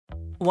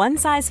One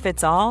size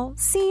fits all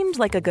seemed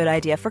like a good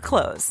idea for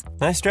clothes.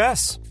 Nice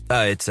dress.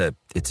 It's a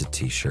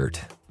t-shirt.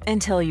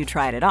 Until you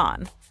tried it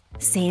on.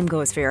 Same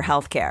goes for your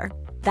healthcare.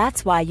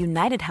 That's why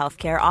United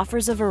Healthcare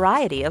offers a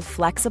variety of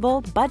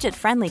flexible,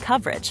 budget-friendly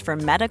coverage for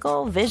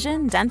medical,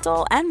 vision,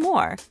 dental, and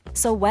more.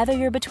 So whether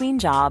you're between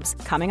jobs,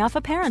 coming off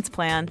a parent's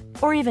plan,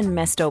 or even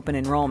missed open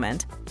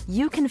enrollment,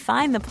 you can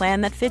find the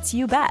plan that fits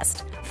you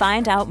best.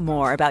 Find out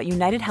more about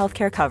United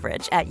Healthcare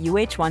coverage at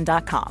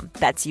uh1.com.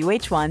 That's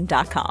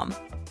uh1.com.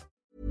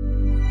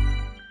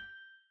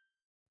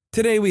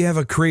 Today we have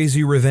a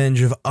crazy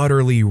revenge of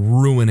utterly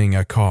ruining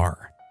a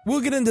car. We'll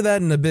get into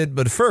that in a bit,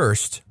 but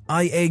first,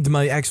 I egged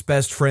my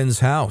ex-best friend's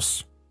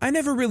house. I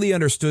never really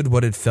understood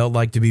what it felt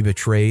like to be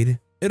betrayed.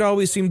 It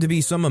always seemed to be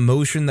some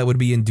emotion that would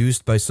be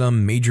induced by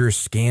some major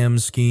scam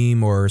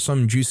scheme or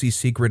some juicy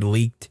secret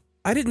leaked.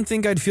 I didn't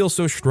think I'd feel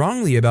so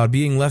strongly about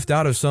being left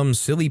out of some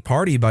silly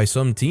party by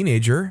some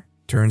teenager.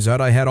 Turns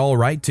out I had all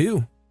right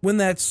too. When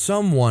that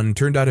someone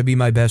turned out to be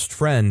my best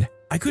friend,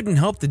 I couldn't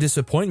help the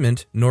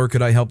disappointment, nor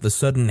could I help the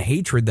sudden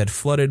hatred that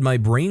flooded my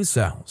brain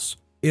cells.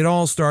 It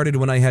all started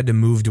when I had to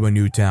move to a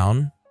new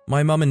town.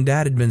 My mom and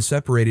dad had been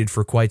separated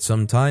for quite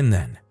some time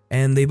then,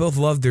 and they both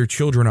loved their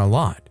children a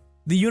lot.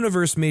 The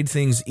universe made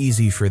things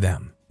easy for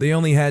them. They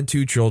only had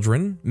 2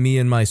 children, me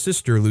and my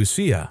sister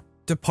Lucia.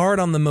 To part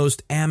on the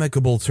most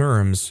amicable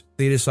terms,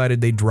 they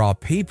decided they'd draw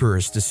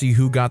papers to see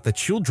who got the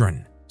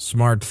children.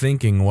 Smart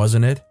thinking,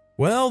 wasn't it?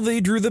 Well, they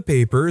drew the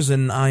papers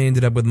and I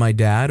ended up with my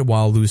dad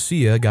while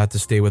Lucia got to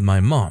stay with my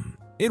mom.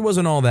 It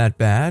wasn't all that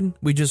bad,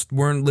 we just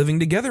weren't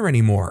living together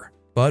anymore.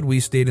 But we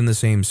stayed in the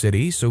same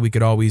city so we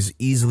could always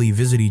easily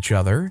visit each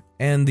other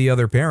and the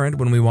other parent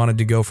when we wanted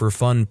to go for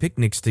fun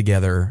picnics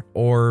together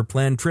or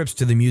plan trips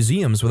to the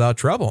museums without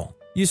trouble.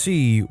 You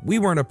see, we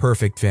weren't a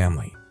perfect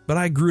family, but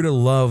I grew to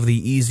love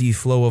the easy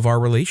flow of our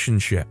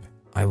relationship.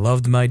 I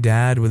loved my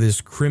dad with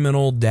his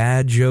criminal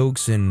dad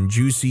jokes and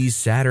juicy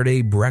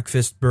Saturday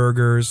breakfast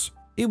burgers.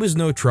 It was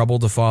no trouble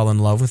to fall in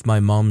love with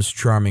my mom's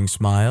charming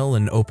smile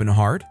and open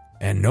heart,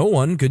 and no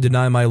one could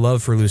deny my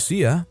love for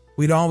Lucia.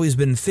 We'd always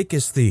been thick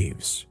as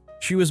thieves.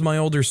 She was my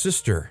older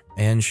sister,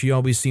 and she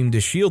always seemed to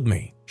shield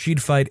me.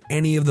 She'd fight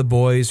any of the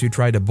boys who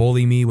tried to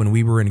bully me when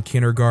we were in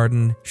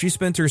kindergarten. She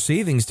spent her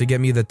savings to get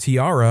me the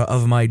tiara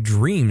of my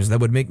dreams that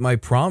would make my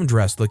prom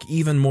dress look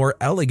even more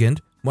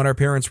elegant when our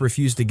parents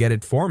refused to get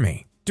it for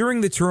me.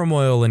 During the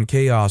turmoil and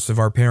chaos of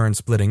our parents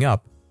splitting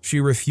up, she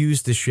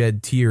refused to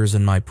shed tears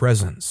in my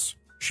presence.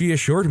 She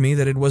assured me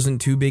that it wasn't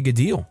too big a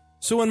deal.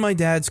 So when my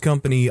dad's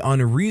company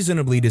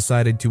unreasonably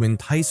decided to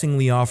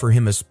enticingly offer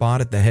him a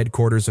spot at the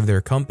headquarters of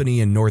their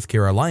company in North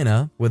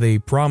Carolina with a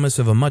promise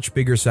of a much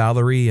bigger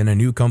salary and a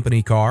new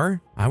company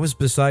car, I was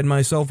beside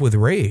myself with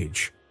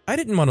rage. I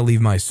didn't want to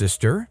leave my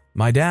sister.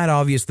 My dad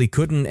obviously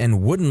couldn't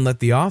and wouldn't let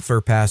the offer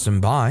pass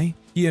him by.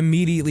 He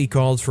immediately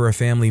called for a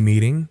family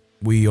meeting.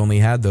 We only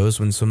had those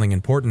when something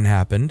important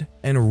happened,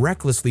 and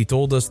recklessly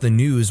told us the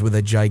news with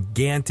a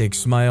gigantic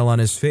smile on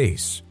his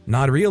face,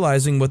 not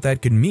realizing what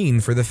that could mean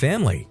for the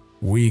family.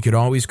 We could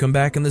always come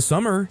back in the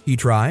summer, he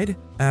tried.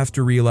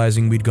 After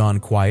realizing we'd gone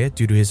quiet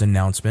due to his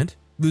announcement,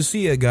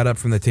 Lucia got up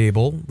from the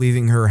table,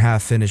 leaving her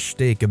half-finished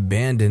steak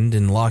abandoned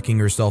and locking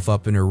herself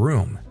up in her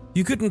room.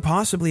 "You couldn't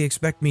possibly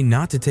expect me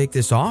not to take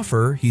this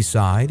offer," he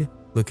sighed,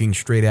 looking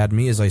straight at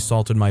me as I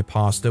salted my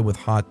pasta with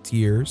hot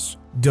tears.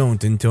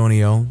 "Don't,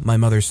 Antonio," my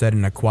mother said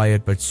in a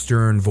quiet but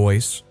stern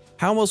voice.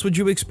 "How else would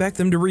you expect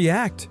them to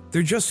react?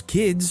 They're just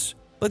kids.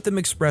 Let them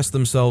express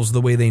themselves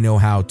the way they know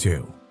how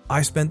to."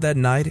 I spent that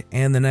night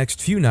and the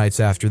next few nights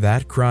after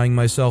that crying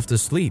myself to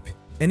sleep.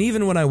 And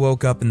even when I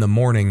woke up in the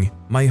morning,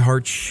 my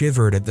heart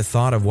shivered at the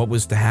thought of what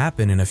was to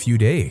happen in a few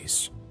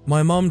days.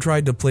 My mom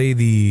tried to play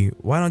the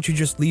 "why don't you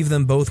just leave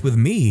them both with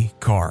me"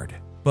 card.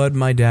 But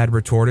my dad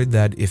retorted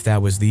that if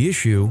that was the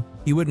issue,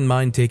 he wouldn't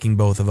mind taking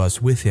both of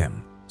us with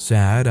him.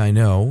 Sad, I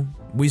know.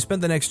 We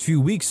spent the next few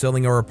weeks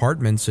selling our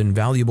apartments and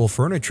valuable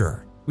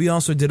furniture. We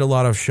also did a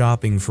lot of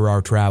shopping for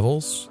our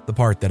travels, the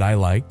part that I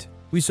liked.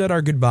 We said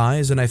our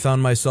goodbyes and I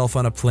found myself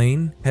on a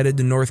plane headed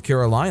to North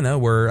Carolina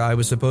where I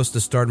was supposed to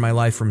start my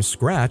life from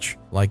scratch,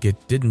 like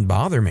it didn't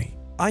bother me.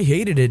 I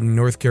hated it in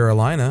North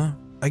Carolina.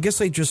 I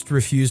guess I just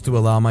refused to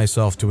allow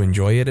myself to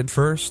enjoy it at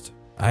first.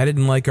 I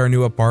didn't like our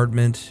new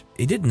apartment.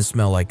 It didn't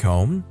smell like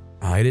home.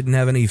 I didn't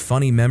have any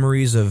funny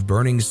memories of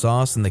burning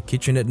sauce in the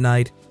kitchen at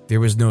night. There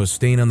was no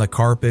stain on the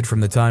carpet from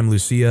the time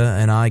Lucia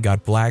and I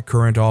got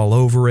blackcurrant all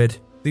over it.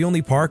 The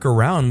only park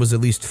around was at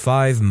least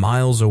 5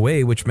 miles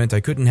away, which meant I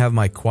couldn't have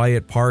my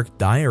quiet park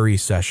diary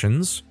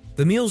sessions.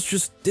 The meals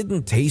just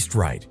didn't taste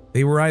right.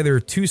 They were either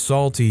too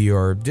salty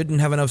or didn't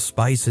have enough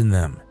spice in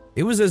them.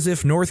 It was as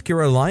if North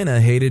Carolina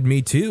hated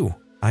me too.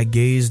 I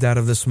gazed out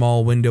of the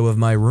small window of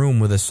my room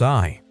with a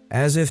sigh.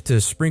 As if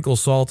to sprinkle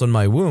salt on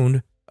my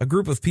wound, a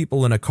group of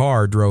people in a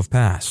car drove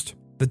past.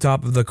 The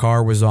top of the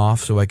car was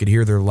off so I could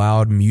hear their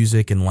loud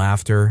music and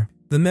laughter.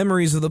 The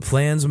memories of the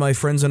plans my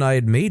friends and I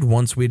had made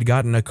once we'd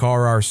gotten a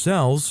car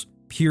ourselves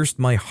pierced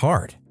my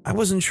heart. I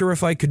wasn't sure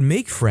if I could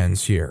make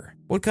friends here.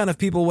 What kind of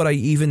people would I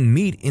even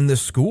meet in the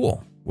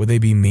school? Would they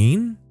be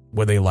mean?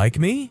 Would they like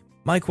me?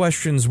 My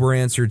questions were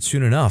answered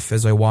soon enough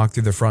as I walked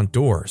through the front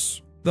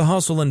doors. The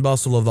hustle and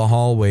bustle of the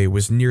hallway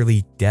was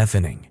nearly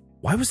deafening.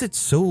 Why was it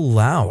so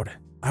loud?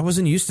 I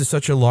wasn't used to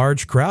such a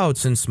large crowd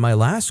since my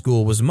last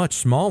school was much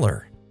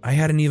smaller. I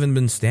hadn't even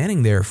been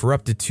standing there for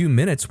up to 2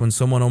 minutes when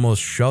someone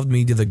almost shoved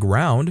me to the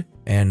ground,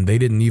 and they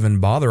didn't even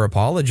bother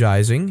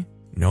apologizing.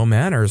 No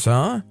manners,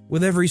 huh?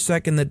 With every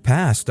second that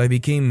passed, I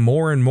became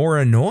more and more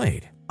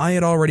annoyed. I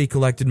had already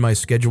collected my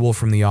schedule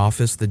from the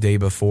office the day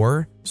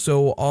before,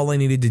 so all I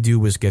needed to do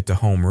was get to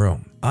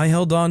homeroom. I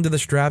held on to the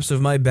straps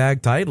of my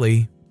bag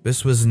tightly.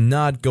 This was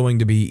not going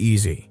to be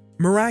easy.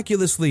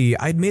 Miraculously,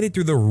 I'd made it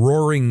through the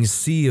roaring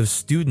sea of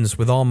students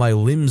with all my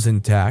limbs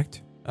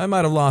intact. I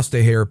might have lost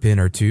a hairpin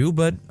or two,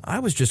 but I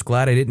was just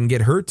glad I didn't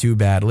get hurt too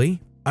badly.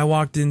 I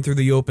walked in through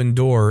the open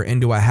door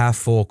into a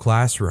half-full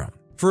classroom.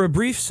 For a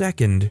brief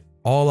second,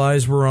 all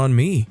eyes were on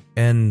me,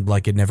 and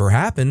like it never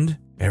happened,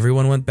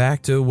 everyone went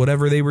back to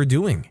whatever they were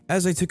doing.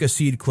 As I took a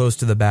seat close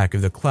to the back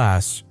of the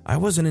class, I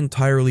wasn't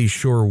entirely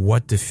sure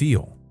what to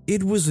feel.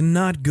 It was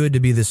not good to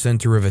be the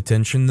center of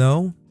attention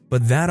though,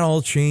 but that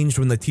all changed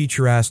when the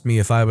teacher asked me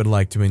if I would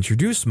like to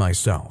introduce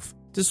myself.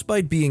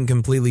 Despite being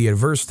completely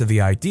adverse to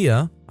the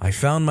idea, I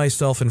found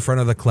myself in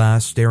front of the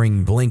class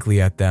staring blankly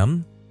at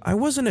them. I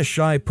wasn't a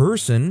shy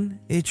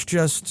person, it's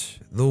just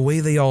the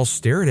way they all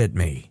stared at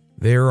me.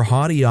 Their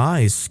haughty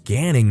eyes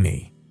scanning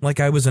me, like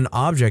I was an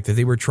object that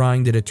they were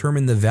trying to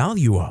determine the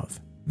value of.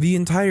 The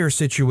entire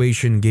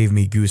situation gave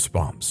me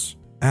goosebumps.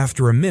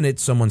 After a minute,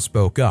 someone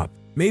spoke up.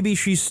 Maybe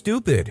she's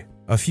stupid.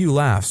 A few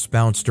laughs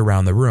bounced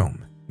around the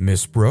room.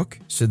 "Miss Brooke,"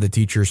 said the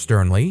teacher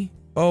sternly.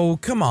 "Oh,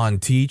 come on,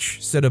 Teach,"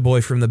 said a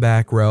boy from the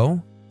back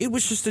row. "It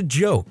was just a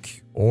joke.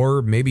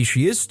 Or maybe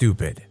she is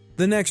stupid."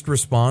 The next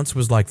response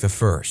was like the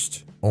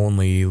first,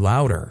 only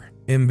louder.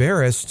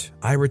 Embarrassed,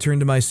 I returned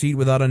to my seat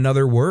without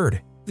another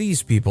word.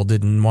 These people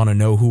didn't want to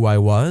know who I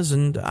was,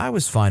 and I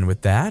was fine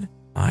with that.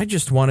 I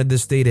just wanted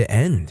this day to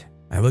end.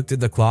 I looked at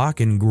the clock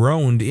and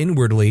groaned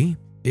inwardly.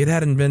 It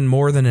hadn't been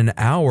more than an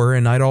hour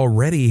and I'd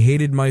already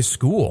hated my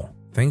school.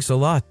 Thanks a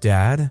lot,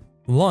 Dad.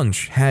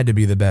 Lunch had to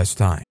be the best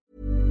time.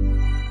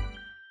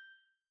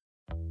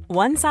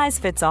 One size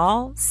fits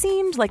all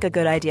seemed like a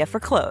good idea for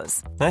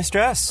clothes. Nice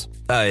dress.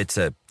 It's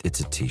a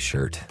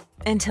t-shirt.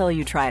 Until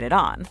you tried it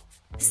on.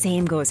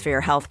 Same goes for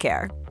your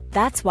healthcare.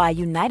 That's why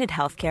United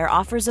Healthcare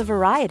offers a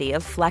variety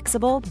of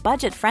flexible,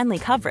 budget-friendly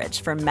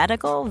coverage for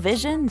medical,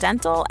 vision,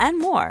 dental, and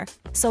more.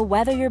 So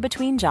whether you're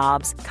between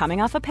jobs,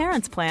 coming off a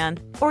parent's plan,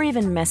 or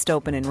even missed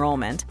open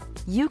enrollment,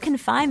 you can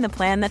find the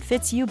plan that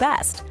fits you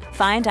best.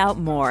 Find out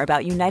more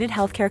about United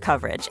Healthcare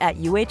coverage at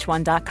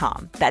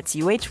uh1.com. That's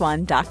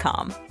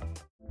uh1.com.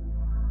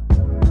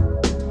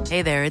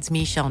 Hey there, it's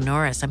Michelle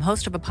Norris. I'm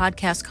host of a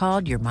podcast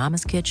called Your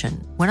Mama's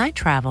Kitchen. When I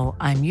travel,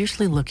 I'm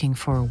usually looking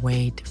for a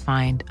way to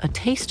find a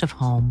taste of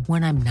home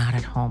when I'm not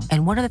at home.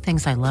 And one of the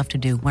things I love to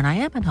do when I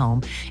am at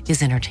home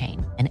is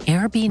entertain. And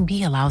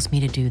Airbnb allows me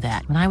to do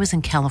that. When I was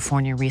in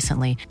California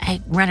recently,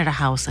 I rented a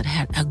house that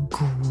had a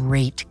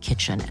great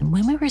kitchen. And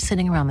when we were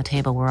sitting around the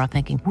table, we're all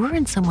thinking, we're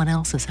in someone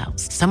else's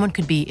house. Someone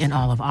could be in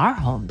all of our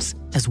homes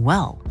as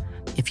well.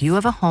 If you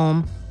have a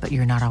home, but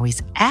you're not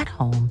always at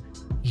home,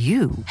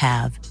 you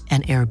have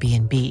an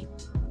Airbnb.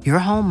 Your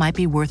home might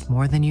be worth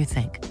more than you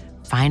think.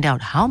 Find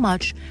out how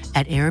much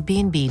at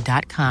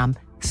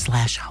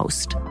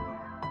airbnb.com/host.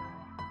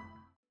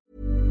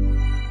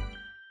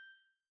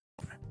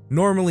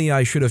 Normally,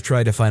 I should have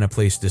tried to find a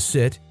place to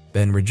sit,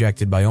 been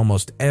rejected by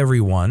almost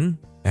everyone,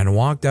 and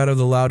walked out of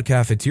the loud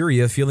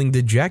cafeteria feeling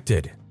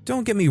dejected.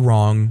 Don't get me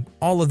wrong,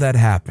 all of that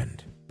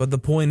happened. But the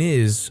point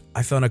is,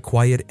 I found a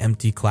quiet,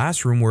 empty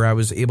classroom where I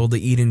was able to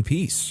eat in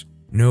peace.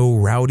 No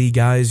rowdy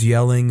guys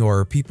yelling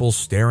or people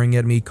staring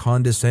at me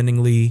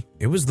condescendingly.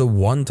 It was the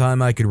one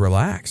time I could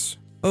relax.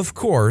 Of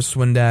course,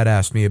 when Dad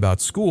asked me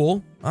about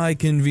school, I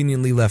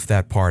conveniently left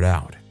that part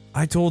out.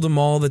 I told him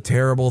all the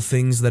terrible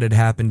things that had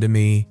happened to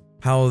me,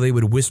 how they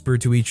would whisper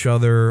to each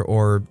other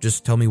or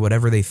just tell me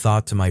whatever they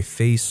thought to my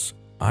face.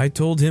 I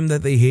told him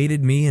that they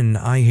hated me and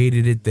I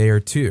hated it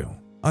there too.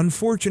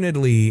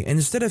 Unfortunately,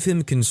 instead of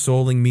him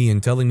consoling me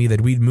and telling me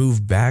that we'd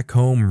move back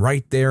home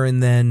right there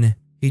and then,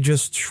 he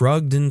just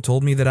shrugged and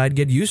told me that I'd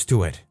get used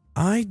to it.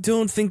 I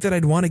don't think that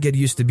I'd want to get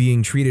used to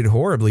being treated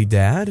horribly,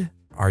 Dad.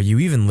 Are you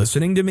even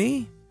listening to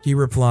me? He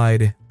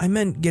replied, I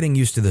meant getting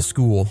used to the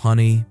school,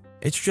 honey.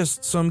 It's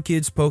just some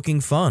kids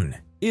poking fun.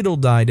 It'll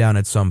die down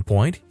at some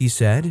point, he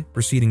said,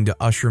 proceeding to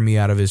usher me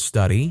out of his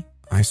study.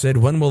 I said,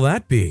 when will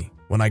that be?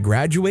 When I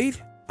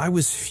graduate? I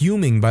was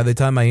fuming by the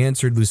time I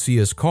answered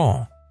Lucia's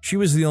call. She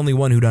was the only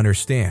one who'd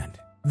understand.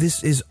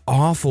 This is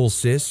awful,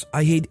 sis.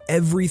 I hate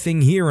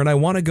everything here and I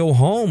want to go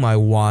home, I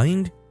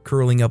whined,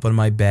 curling up on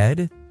my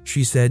bed.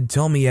 She said,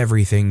 tell me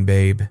everything,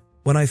 babe.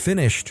 When I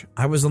finished,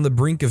 I was on the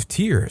brink of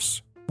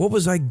tears. What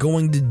was I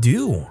going to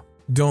do?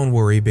 Don't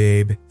worry,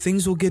 babe.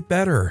 Things will get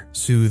better,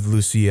 soothed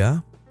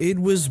Lucia. It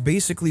was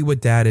basically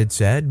what Dad had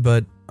said,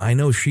 but I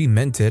know she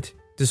meant it.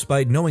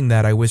 Despite knowing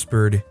that, I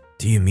whispered,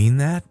 do you mean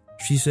that?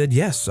 She said,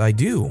 yes, I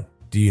do.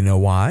 Do you know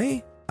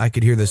why? I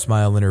could hear the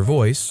smile in her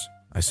voice.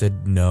 I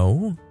said,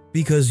 no.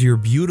 because you're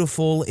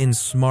beautiful and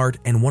smart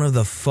and one of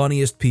the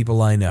funniest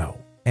people I know.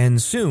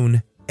 And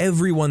soon,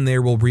 everyone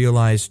there will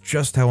realize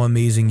just how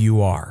amazing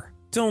you are.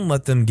 Don't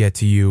let them get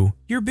to you.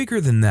 You're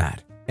bigger than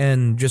that.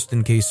 And just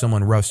in case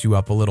someone roughs you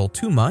up a little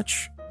too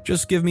much,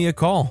 just give me a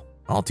call.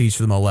 I'll teach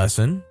them a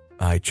lesson."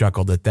 I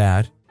chuckled at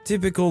that.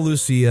 Typical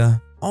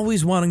Lucia,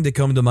 always wanting to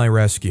come to my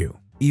rescue,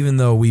 even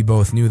though we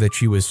both knew that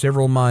she was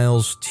several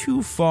miles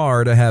too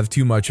far to have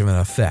too much of an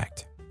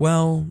effect.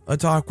 Well, a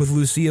talk with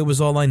Lucia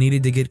was all I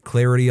needed to get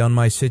clarity on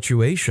my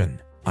situation.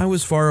 I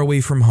was far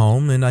away from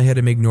home and I had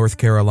to make North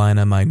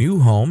Carolina my new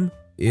home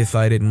if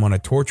I didn't want to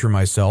torture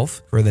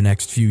myself for the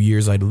next few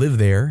years I'd live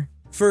there.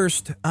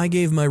 First, I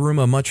gave my room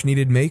a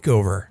much-needed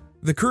makeover.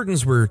 The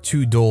curtains were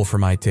too dull for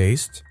my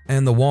taste,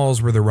 and the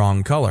walls were the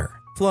wrong color.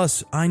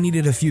 Plus, I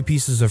needed a few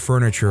pieces of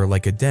furniture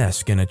like a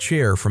desk and a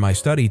chair for my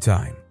study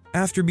time.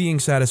 After being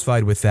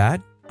satisfied with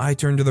that, I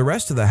turned to the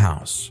rest of the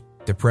house.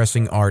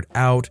 Depressing art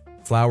out,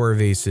 flower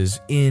vases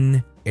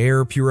in,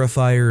 air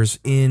purifiers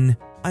in.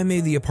 I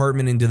made the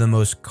apartment into the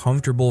most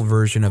comfortable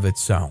version of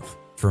itself,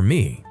 for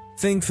me.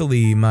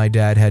 Thankfully, my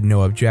dad had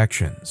no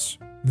objections.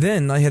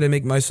 Then I had to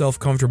make myself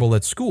comfortable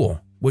at school,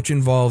 which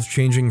involved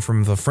changing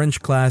from the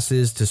French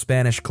classes to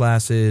Spanish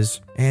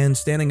classes and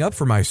standing up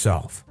for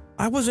myself.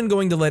 I wasn't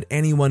going to let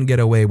anyone get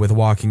away with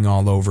walking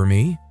all over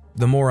me.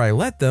 The more I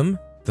let them,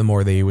 the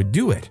more they would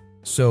do it.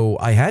 So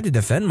I had to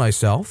defend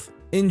myself.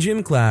 In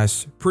gym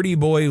class, pretty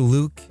boy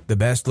Luke, the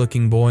best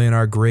looking boy in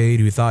our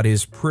grade who thought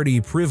his pretty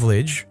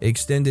privilege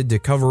extended to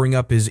covering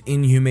up his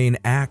inhumane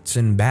acts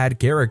and bad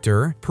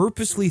character,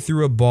 purposely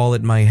threw a ball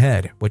at my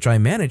head, which I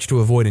managed to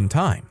avoid in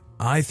time.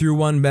 I threw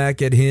one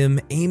back at him,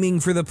 aiming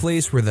for the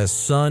place where the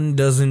sun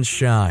doesn't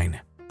shine.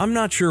 I'm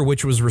not sure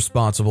which was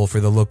responsible for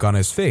the look on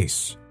his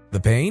face, the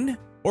pain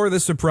or the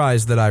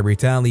surprise that I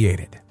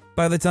retaliated.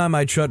 By the time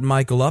I'd shut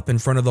Michael up in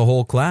front of the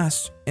whole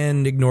class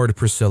and ignored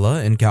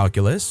Priscilla in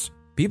calculus,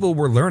 people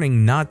were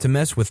learning not to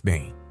mess with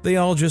me. They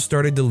all just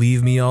started to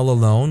leave me all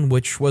alone,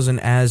 which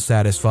wasn't as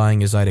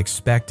satisfying as I'd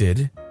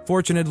expected.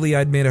 Fortunately,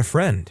 I'd made a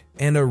friend,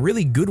 and a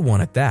really good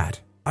one at that.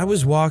 I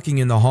was walking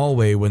in the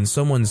hallway when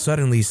someone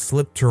suddenly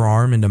slipped her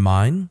arm into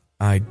mine.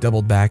 I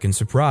doubled back in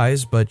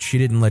surprise, but she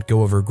didn't let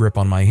go of her grip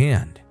on my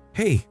hand.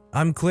 "Hey,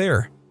 I'm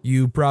Claire.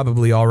 You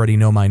probably already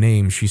know my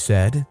name," she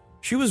said.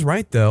 She was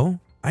right though.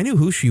 I knew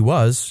who she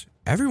was.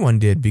 Everyone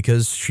did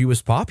because she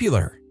was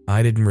popular.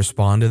 I didn't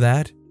respond to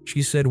that.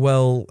 She said,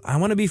 "Well, I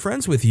want to be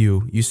friends with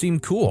you. You seem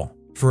cool."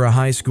 For a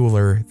high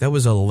schooler, that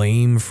was a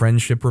lame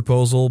friendship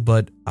proposal,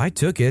 but I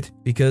took it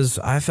because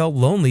I felt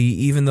lonely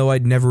even though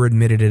I'd never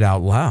admitted it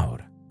out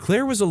loud.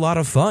 Claire was a lot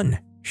of fun.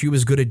 She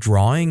was good at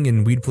drawing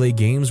and we'd play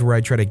games where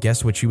I'd try to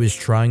guess what she was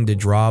trying to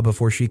draw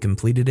before she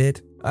completed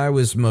it. I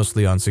was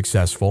mostly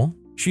unsuccessful.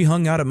 She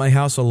hung out at my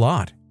house a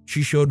lot.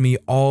 She showed me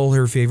all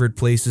her favorite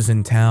places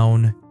in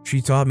town. She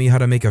taught me how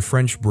to make a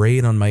French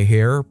braid on my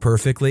hair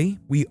perfectly.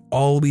 We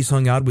always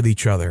hung out with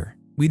each other.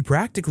 We'd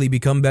practically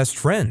become best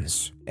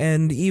friends.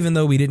 And even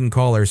though we didn't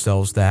call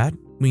ourselves that,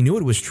 we knew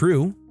it was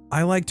true.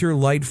 I liked her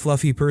light,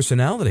 fluffy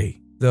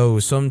personality, though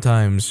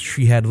sometimes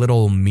she had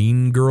little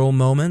mean girl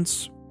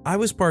moments. I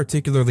was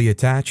particularly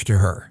attached to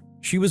her.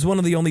 She was one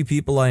of the only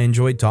people I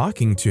enjoyed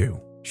talking to.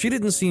 She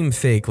didn't seem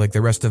fake like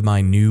the rest of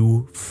my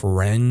new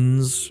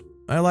friends.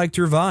 I liked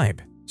her vibe.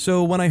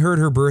 So when I heard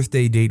her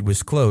birthday date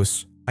was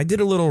close, I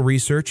did a little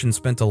research and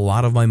spent a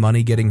lot of my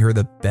money getting her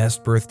the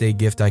best birthday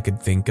gift I could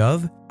think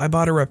of. I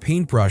bought her a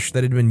paintbrush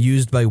that had been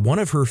used by one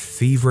of her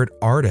favorite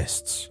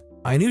artists.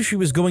 I knew she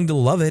was going to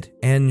love it,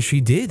 and she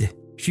did.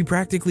 She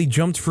practically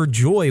jumped for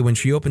joy when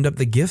she opened up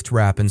the gift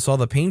wrap and saw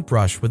the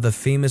paintbrush with the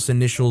famous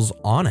initials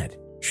on it.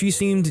 She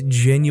seemed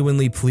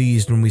genuinely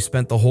pleased when we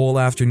spent the whole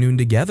afternoon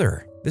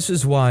together. This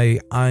is why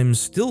I'm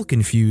still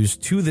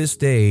confused to this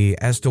day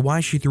as to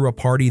why she threw a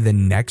party the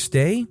next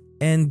day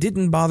and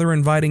didn't bother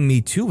inviting me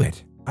to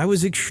it. I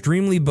was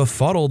extremely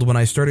befuddled when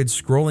I started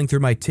scrolling through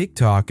my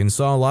TikTok and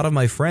saw a lot of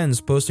my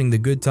friends posting the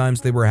good times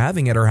they were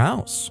having at her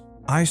house.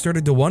 I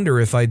started to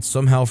wonder if I'd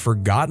somehow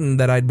forgotten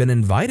that I'd been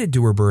invited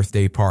to her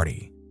birthday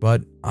party.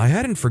 But I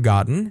hadn't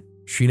forgotten.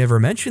 She never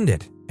mentioned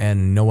it,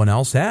 and no one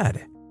else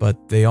had.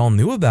 But they all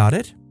knew about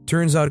it.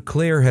 Turns out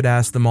Claire had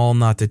asked them all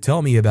not to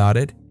tell me about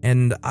it,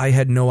 and I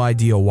had no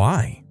idea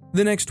why.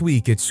 The next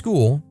week at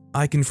school,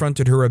 I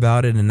confronted her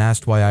about it and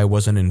asked why I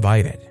wasn't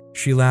invited.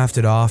 She laughed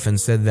it off and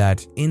said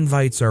that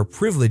invites are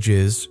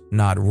privileges,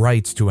 not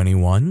rights to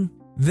anyone.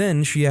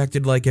 Then she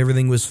acted like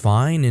everything was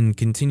fine and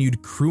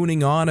continued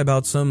crooning on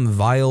about some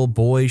vile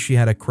boy she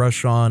had a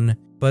crush on,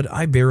 but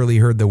I barely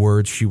heard the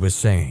words she was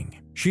saying.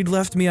 She'd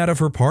left me out of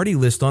her party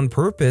list on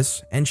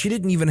purpose, and she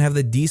didn't even have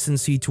the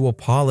decency to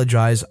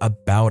apologize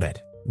about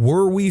it.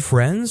 Were we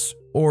friends?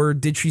 Or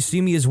did she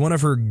see me as one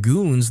of her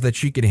goons that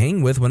she could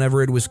hang with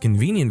whenever it was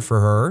convenient for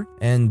her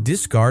and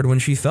discard when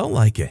she felt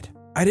like it?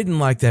 I didn't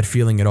like that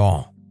feeling at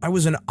all. I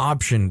was an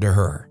option to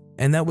her,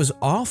 and that was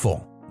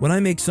awful. When I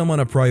make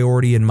someone a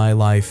priority in my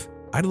life,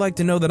 I'd like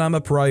to know that I'm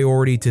a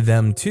priority to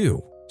them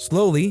too.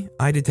 Slowly,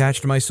 I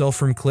detached myself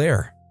from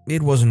Claire.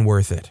 It wasn't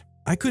worth it.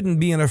 I couldn't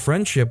be in a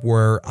friendship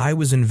where I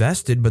was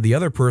invested but the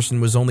other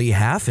person was only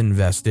half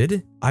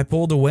invested. I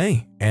pulled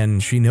away,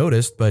 and she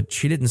noticed, but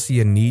she didn't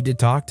see a need to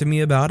talk to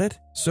me about it.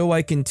 So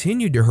I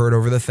continued to hurt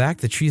over the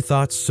fact that she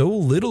thought so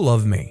little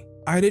of me.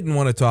 I didn't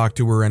want to talk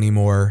to her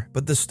anymore,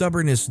 but the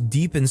stubbornness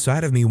deep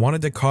inside of me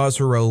wanted to cause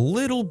her a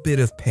little bit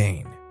of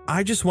pain.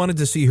 I just wanted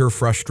to see her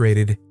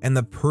frustrated, and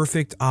the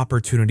perfect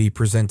opportunity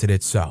presented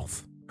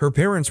itself. Her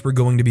parents were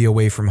going to be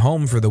away from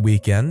home for the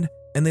weekend,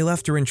 and they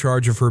left her in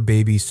charge of her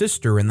baby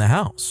sister in the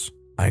house.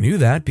 I knew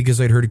that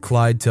because I'd heard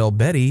Clyde tell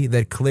Betty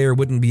that Claire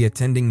wouldn't be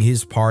attending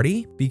his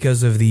party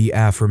because of the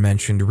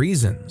aforementioned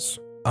reasons.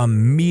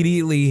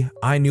 Immediately,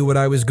 I knew what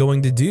I was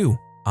going to do.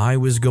 I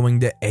was going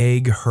to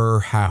egg her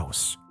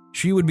house.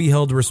 She would be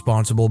held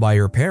responsible by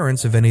her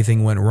parents if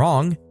anything went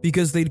wrong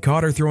because they'd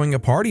caught her throwing a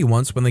party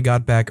once when they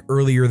got back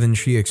earlier than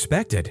she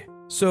expected.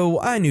 So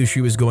I knew she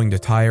was going to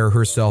tire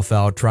herself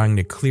out trying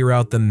to clear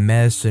out the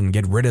mess and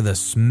get rid of the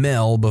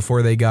smell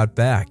before they got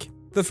back.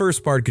 The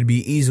first part could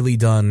be easily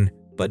done,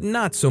 but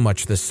not so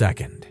much the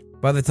second.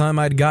 By the time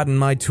I'd gotten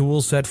my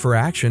tools set for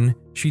action,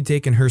 she'd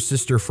taken her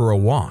sister for a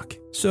walk,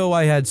 so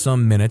I had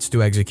some minutes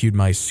to execute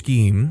my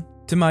scheme.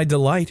 To my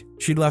delight,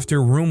 she'd left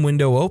her room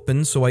window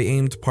open, so I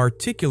aimed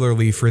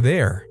particularly for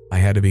there. I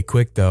had to be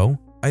quick though.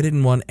 I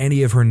didn't want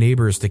any of her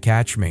neighbors to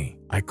catch me.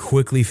 I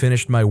quickly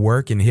finished my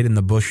work and hid in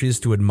the bushes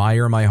to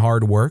admire my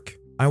hard work.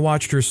 I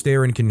watched her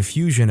stare in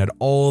confusion at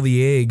all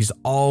the eggs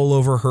all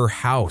over her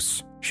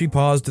house. She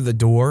paused at the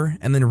door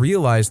and then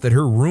realized that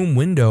her room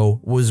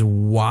window was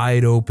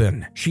wide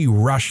open. She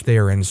rushed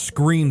there and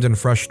screamed in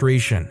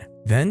frustration.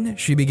 Then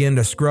she began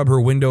to scrub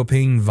her window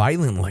pane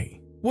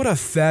violently. What a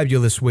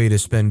fabulous way to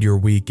spend your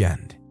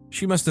weekend.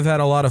 She must have had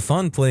a lot of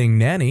fun playing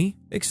nanny,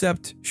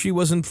 except she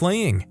wasn't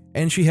playing,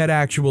 and she had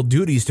actual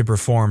duties to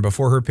perform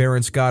before her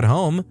parents got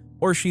home,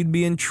 or she'd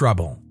be in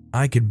trouble.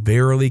 I could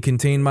barely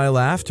contain my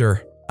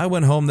laughter. I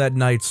went home that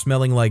night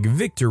smelling like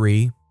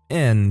victory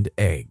and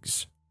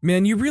eggs.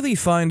 Man, you really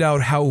find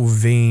out how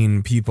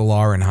vain people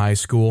are in high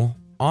school.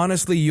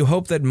 Honestly, you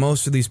hope that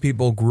most of these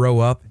people grow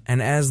up,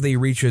 and as they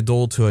reach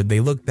adulthood,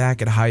 they look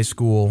back at high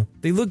school,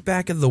 they look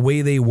back at the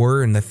way they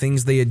were and the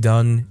things they had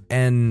done,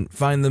 and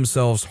find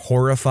themselves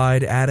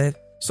horrified at it.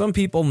 Some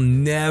people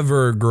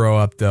never grow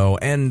up though,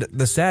 and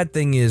the sad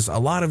thing is, a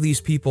lot of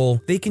these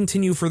people, they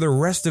continue for the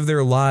rest of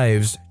their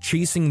lives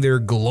chasing their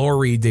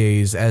glory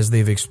days as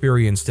they've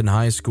experienced in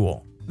high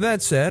school.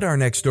 That said, our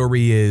next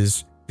story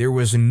is, there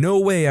was no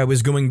way I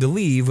was going to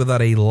leave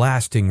without a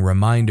lasting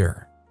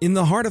reminder. In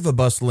the heart of a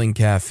bustling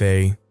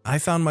cafe, I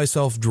found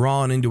myself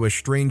drawn into a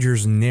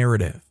stranger's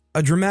narrative,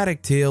 a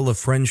dramatic tale of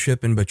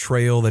friendship and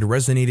betrayal that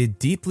resonated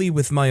deeply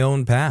with my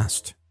own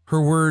past. Her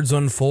words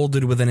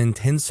unfolded with an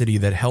intensity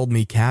that held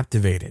me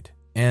captivated,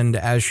 and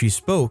as she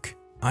spoke,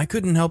 I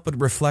couldn't help but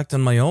reflect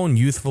on my own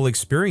youthful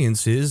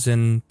experiences,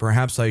 and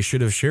perhaps I should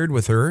have shared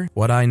with her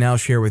what I now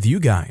share with you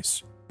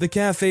guys. The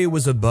cafe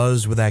was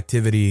abuzz with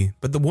activity,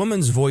 but the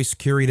woman's voice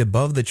carried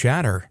above the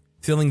chatter,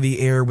 filling the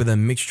air with a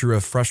mixture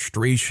of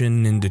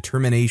frustration and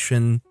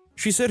determination.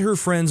 She said her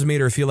friends made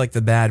her feel like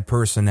the bad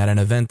person at an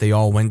event they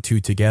all went to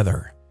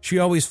together. She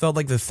always felt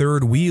like the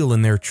third wheel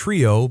in their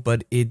trio,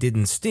 but it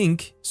didn't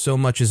stink so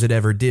much as it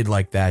ever did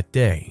like that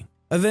day.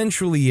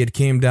 Eventually, it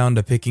came down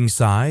to picking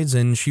sides,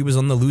 and she was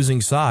on the losing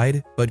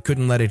side, but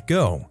couldn't let it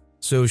go,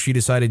 so she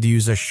decided to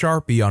use a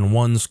Sharpie on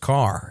one's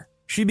car.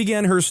 She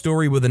began her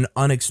story with an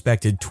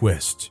unexpected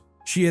twist.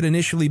 She had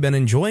initially been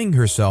enjoying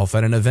herself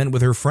at an event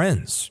with her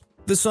friends.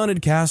 The sun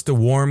had cast a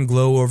warm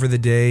glow over the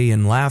day,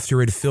 and laughter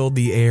had filled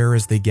the air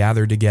as they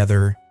gathered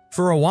together.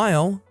 For a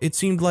while, it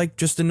seemed like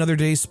just another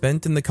day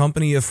spent in the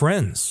company of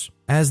friends.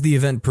 As the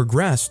event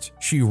progressed,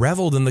 she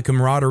reveled in the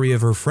camaraderie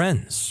of her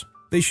friends.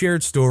 They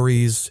shared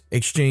stories,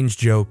 exchanged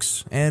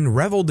jokes, and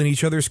reveled in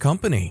each other's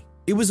company.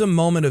 It was a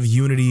moment of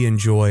unity and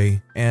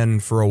joy,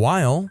 and for a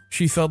while,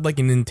 she felt like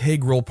an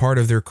integral part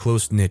of their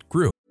close-knit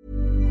group.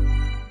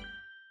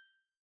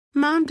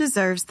 Mom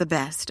deserves the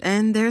best,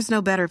 and there's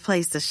no better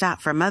place to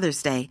shop for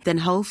Mother's Day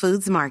than Whole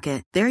Foods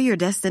Market. They're your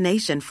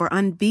destination for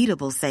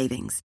unbeatable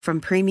savings, from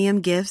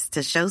premium gifts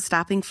to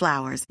show-stopping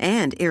flowers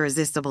and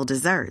irresistible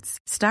desserts.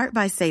 Start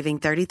by saving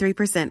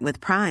 33% with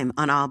Prime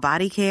on all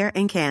body care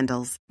and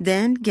candles.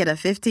 Then get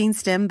a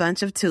 15-stem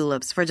bunch of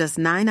tulips for just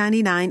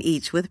 $9.99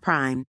 each with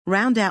Prime.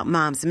 Round out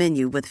Mom's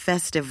menu with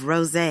festive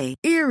rosé,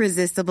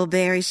 irresistible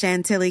berry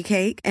chantilly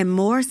cake, and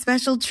more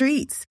special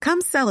treats.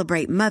 Come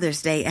celebrate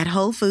Mother's Day at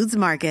Whole Foods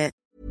Market.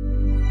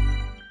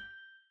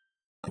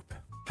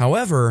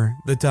 However,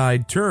 the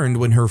tide turned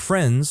when her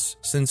friends,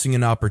 sensing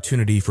an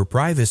opportunity for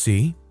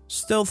privacy,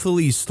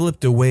 stealthily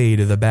slipped away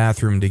to the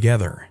bathroom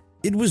together.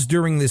 It was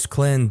during this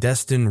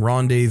clandestine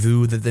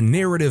rendezvous that the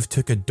narrative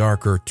took a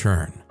darker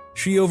turn.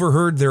 She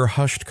overheard their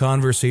hushed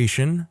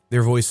conversation,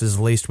 their voices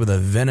laced with a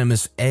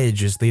venomous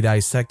edge as they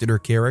dissected her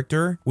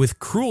character with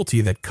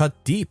cruelty that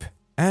cut deep.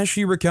 As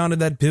she recounted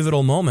that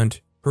pivotal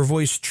moment, her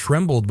voice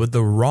trembled with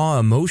the raw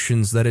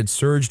emotions that had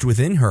surged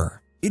within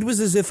her. It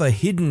was as if a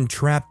hidden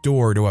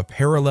trapdoor to a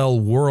parallel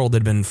world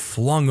had been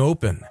flung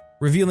open.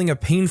 revealing a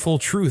painful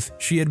truth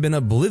she had been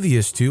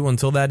oblivious to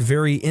until that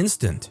very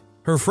instant.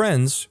 Her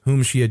friends,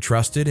 whom she had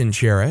trusted and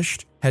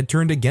cherished, had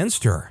turned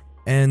against her,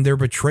 and their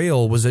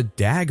betrayal was a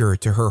dagger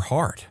to her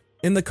heart.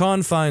 In the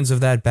confines of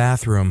that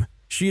bathroom,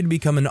 she had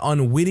become an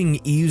unwitting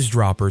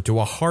eavesdropper to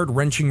a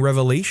heart-wrenching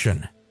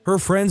revelation. Her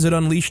friends had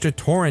unleashed a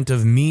torrent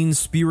of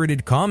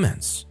mean-spirited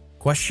comments,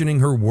 questioning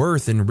her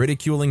worth and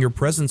ridiculing her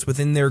presence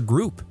within their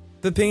group.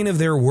 The pain of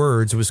their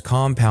words was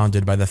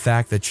compounded by the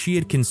fact that she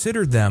had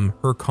considered them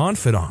her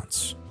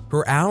confidants,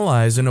 her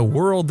allies in a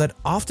world that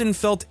often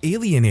felt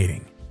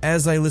alienating.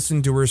 As I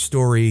listened to her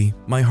story,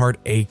 my heart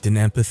ached in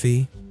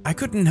empathy. I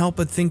couldn't help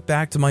but think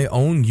back to my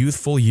own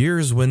youthful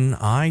years when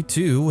I,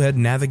 too, had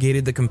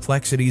navigated the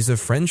complexities of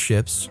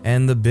friendships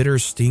and the bitter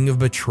sting of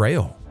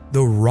betrayal.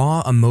 The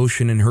raw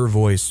emotion in her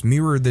voice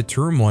mirrored the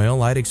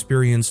turmoil I'd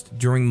experienced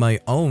during my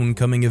own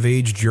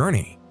coming-of-age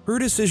journey. Her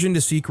decision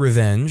to seek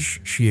revenge,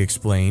 she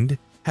explained,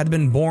 had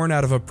been born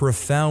out of a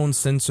profound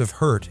sense of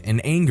hurt and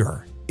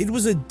anger. It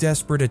was a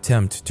desperate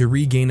attempt to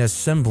regain a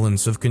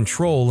semblance of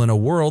control in a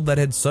world that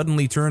had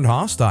suddenly turned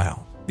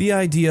hostile. The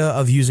idea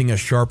of using a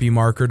Sharpie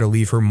marker to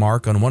leave her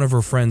mark on one of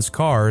her friends'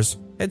 cars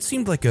had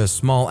seemed like a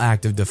small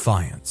act of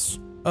defiance,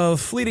 a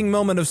fleeting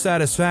moment of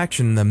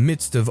satisfaction in the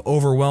midst of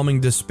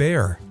overwhelming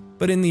despair.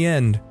 But in the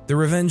end, the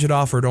revenge had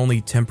offered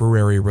only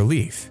temporary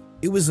relief.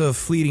 It was a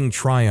fleeting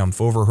triumph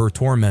over her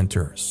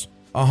tormentors,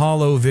 a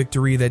hollow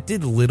victory that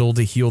did little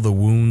to heal the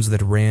wounds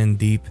that ran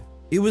deep.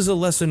 It was a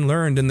lesson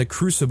learned in the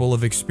crucible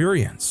of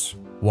experience,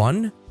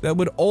 one that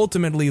would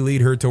ultimately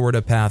lead her toward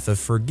a path of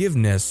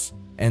forgiveness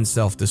and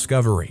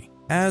self-discovery.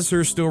 As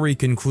her story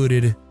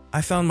concluded,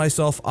 I found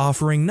myself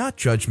offering not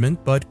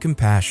judgment but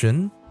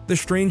compassion. The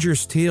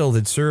stranger's tale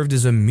had served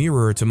as a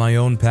mirror to my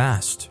own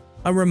past,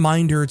 a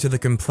reminder to the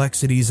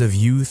complexities of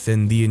youth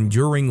and the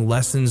enduring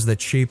lessons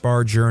that shape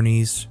our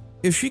journeys.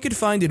 If she could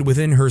find it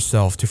within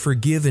herself to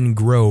forgive and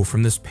grow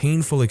from this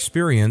painful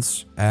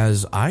experience,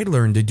 as I'd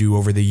learned to do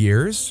over the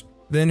years,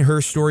 then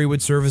her story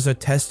would serve as a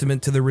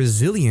testament to the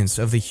resilience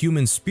of the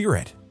human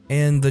spirit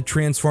and the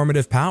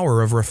transformative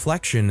power of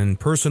reflection and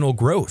personal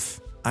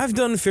growth. I've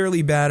done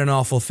fairly bad and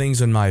awful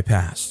things in my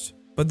past,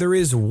 but there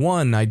is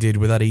one I did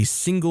without a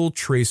single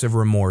trace of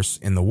remorse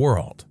in the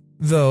world.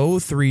 Though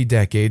 3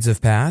 decades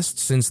have passed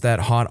since that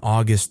hot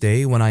August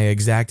day when I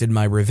exacted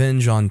my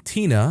revenge on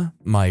Tina,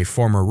 my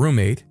former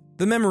roommate,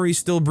 the memory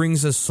still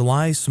brings a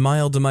sly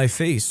smile to my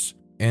face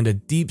and a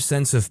deep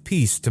sense of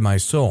peace to my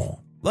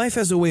soul. Life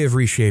has a way of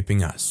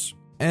reshaping us,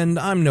 and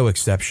I'm no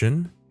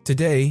exception.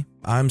 Today,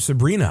 I'm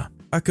Sabrina,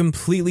 a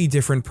completely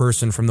different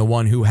person from the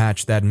one who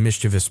hatched that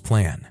mischievous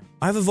plan.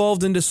 I've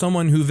evolved into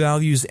someone who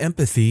values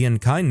empathy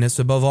and kindness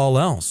above all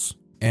else,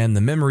 and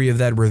the memory of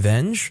that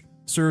revenge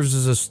serves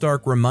as a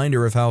stark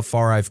reminder of how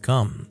far I've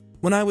come.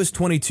 When I was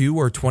 22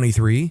 or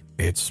 23,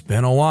 it's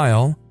been a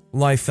while,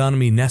 life found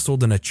me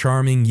nestled in a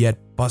charming yet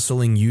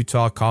bustling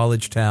Utah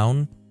college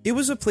town. It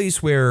was a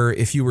place where,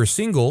 if you were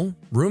single,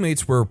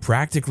 roommates were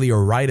practically a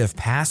rite of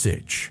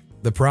passage.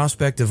 The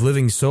prospect of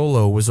living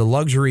solo was a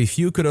luxury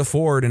few could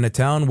afford in a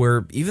town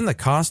where even the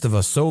cost of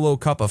a solo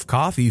cup of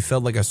coffee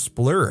felt like a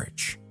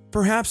splurge.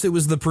 Perhaps it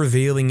was the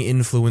prevailing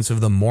influence of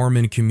the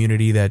Mormon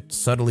community that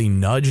subtly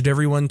nudged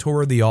everyone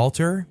toward the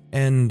altar,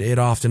 and it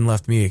often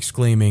left me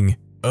exclaiming,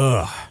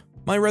 ugh.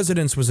 My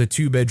residence was a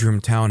 2-bedroom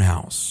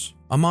townhouse,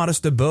 a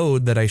modest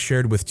abode that I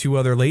shared with 2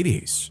 other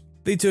ladies.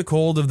 They took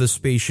hold of the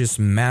spacious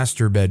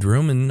master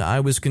bedroom, and I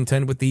was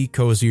content with the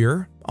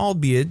cozier,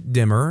 albeit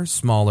dimmer,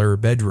 smaller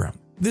bedroom.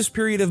 This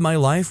period of my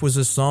life was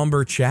a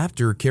somber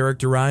chapter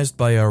characterized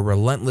by a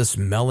relentless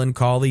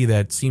melancholy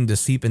that seemed to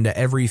seep into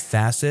every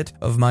facet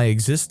of my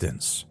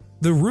existence.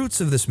 The roots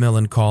of this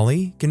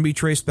melancholy can be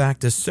traced back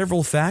to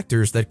several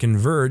factors that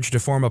converge to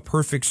form a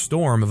perfect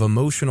storm of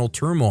emotional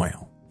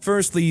turmoil.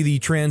 Firstly, the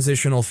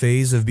transitional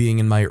phase of being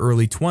in my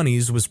early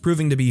 20s was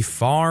proving to be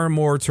far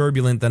more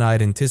turbulent than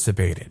I'd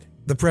anticipated.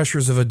 The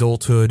pressures of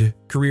adulthood,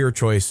 career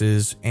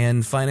choices,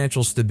 and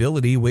financial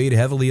stability weighed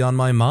heavily on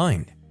my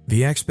mind.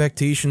 The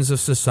expectations of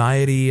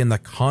society and the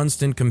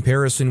constant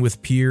comparison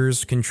with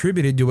peers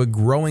contributed to a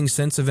growing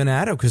sense of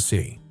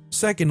inadequacy.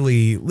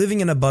 Secondly, living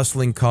in a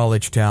bustling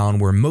college town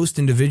where most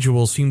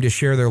individuals seem to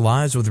share their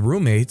lives with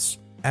roommates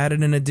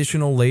added an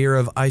additional layer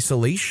of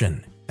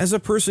isolation. As a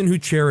person who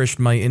cherished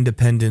my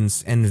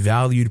independence and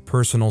valued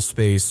personal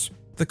space,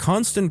 the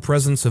constant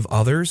presence of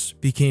others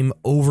became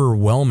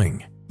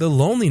overwhelming. The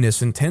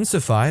loneliness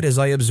intensified as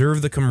I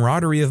observed the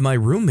camaraderie of my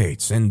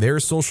roommates and their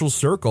social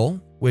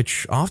circle,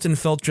 which often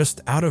felt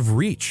just out of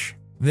reach.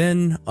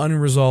 Then,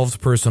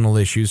 unresolved personal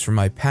issues from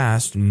my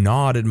past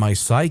gnawed at my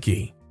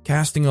psyche,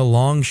 casting a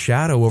long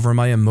shadow over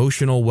my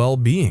emotional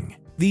well-being.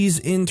 These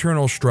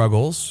internal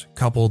struggles,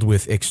 coupled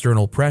with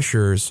external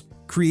pressures,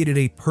 created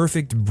a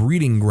perfect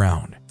breeding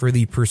ground for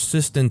the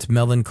persistent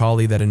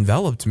melancholy that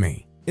enveloped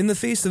me. In the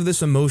face of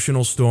this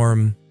emotional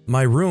storm,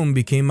 my room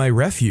became my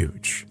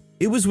refuge.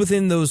 It was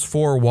within those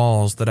 4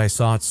 walls that I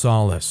sought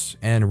solace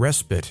and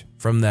respite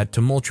from that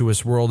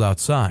tumultuous world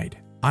outside.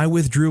 I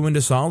withdrew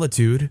into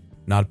solitude,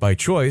 not by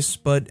choice,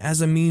 but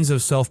as a means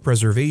of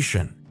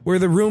self-preservation. where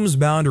the room's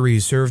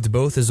boundaries served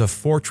both as a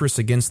fortress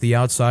against the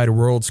outside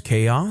world's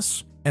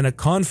chaos and a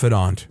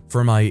confidant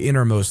for my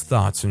innermost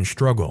thoughts and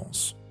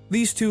struggles.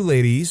 These two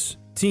ladies,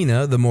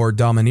 Tina, the more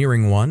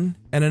domineering one,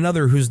 and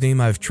another whose name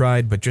I've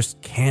tried but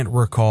just can't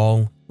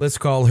recall, let's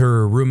call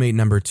her roommate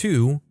number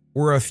 2,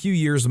 were a few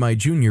years my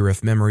junior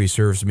if memory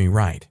serves me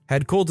right,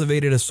 had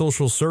cultivated a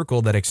social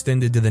circle that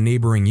extended to the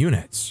neighboring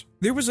units.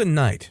 There was a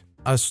night,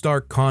 a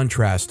stark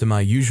contrast to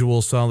my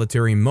usual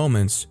solitary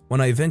moments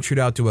when I ventured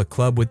out to a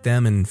club with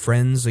them and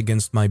friends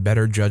against my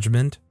better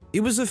judgment.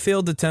 It was a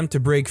failed attempt to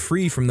break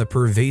free from the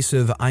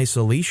pervasive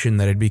isolation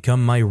that had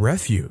become my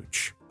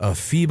refuge. A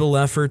feeble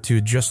effort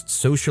to just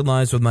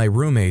socialize with my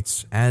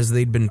roommates as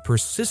they'd been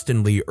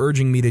persistently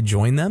urging me to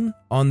join them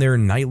on their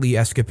nightly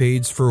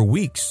escapades for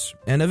weeks,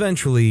 and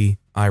eventually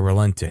I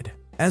relented.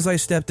 As I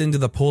stepped into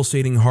the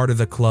pulsating heart of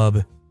the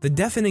club, the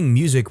deafening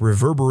music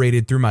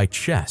reverberated through my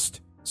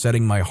chest,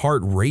 setting my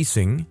heart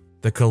racing.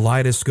 The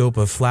kaleidoscope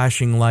of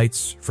flashing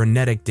lights,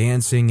 frenetic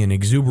dancing, and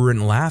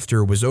exuberant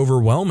laughter was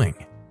overwhelming.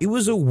 It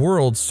was a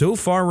world so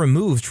far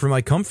removed from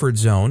my comfort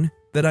zone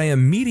that I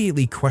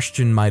immediately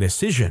questioned my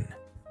decision.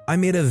 I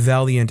made a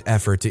valiant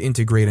effort to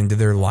integrate into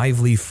their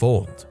lively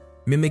fold,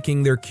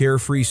 mimicking their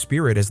carefree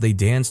spirit as they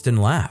danced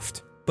and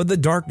laughed. But the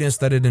darkness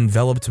that had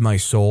enveloped my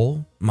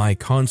soul, my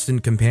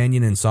constant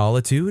companion in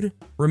solitude,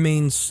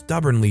 remained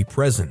stubbornly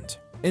present.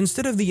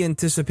 Instead of the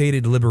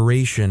anticipated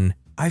liberation,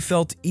 I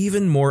felt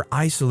even more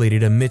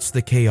isolated amidst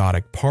the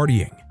chaotic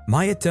partying.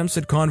 My attempts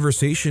at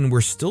conversation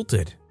were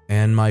stilted,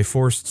 and my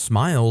forced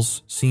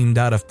smiles seemed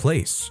out of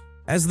place.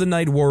 As the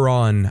night wore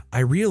on, I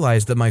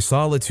realized that my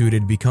solitude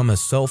had become a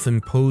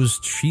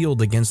self-imposed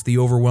shield against the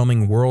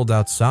overwhelming world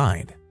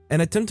outside,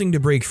 and attempting to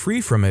break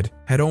free from it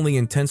had only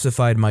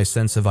intensified my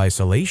sense of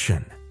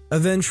isolation.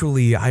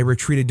 Eventually, I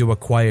retreated to a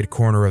quiet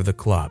corner of the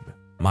club,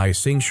 my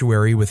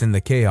sanctuary within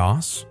the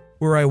chaos,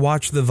 where I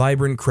watched the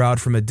vibrant crowd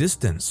from a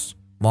distance,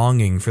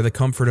 longing for the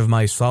comfort of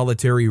my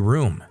solitary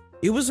room.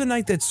 It was a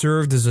night that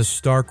served as a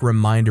stark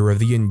reminder of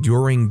the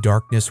enduring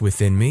darkness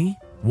within me,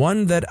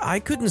 one that I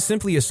couldn't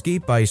simply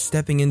escape by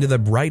stepping into the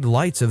bright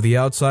lights of the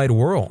outside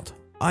world.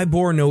 I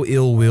bore no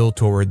ill will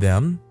toward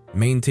them,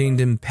 maintained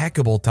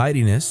impeccable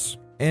tidiness,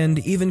 and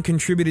even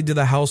contributed to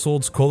the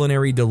household's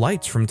culinary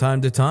delights from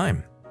time to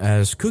time,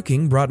 as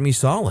cooking brought me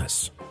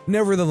solace.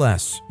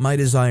 Nevertheless, my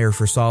desire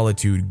for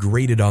solitude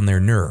grated on their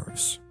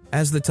nerves.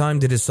 As the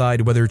time to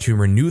decide whether to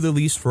renew the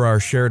lease for our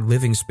shared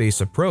living space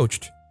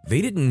approached,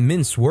 they didn't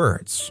mince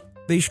words.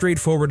 They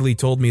straightforwardly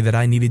told me that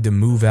I needed to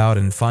move out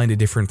and find a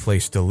different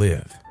place to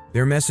live.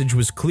 Their message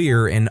was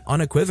clear and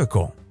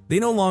unequivocal. They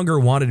no longer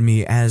wanted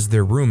me as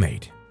their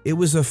roommate. It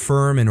was a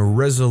firm and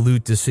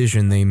resolute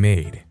decision they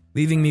made,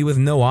 leaving me with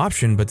no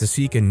option but to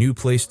seek a new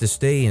place to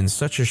stay in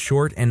such a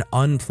short and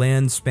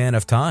unplanned span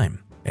of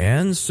time.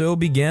 And so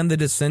began the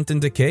descent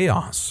into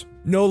chaos.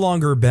 No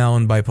longer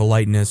bound by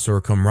politeness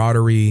or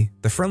camaraderie,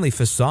 the friendly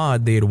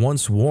facade they had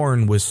once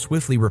worn was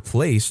swiftly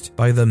replaced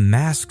by the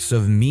masks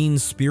of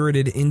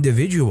mean-spirited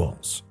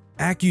individuals.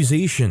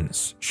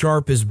 Accusations,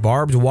 sharp as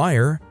barbed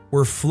wire,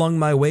 were flung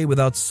my way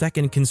without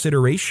second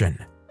consideration.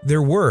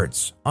 Their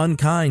words,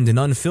 unkind and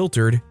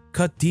unfiltered,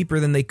 cut deeper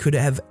than they could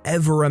have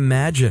ever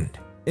imagined.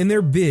 In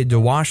their bid to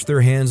wash their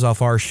hands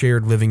off our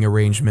shared living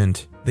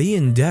arrangement, they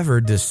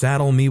endeavored to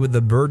saddle me with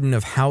the burden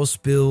of house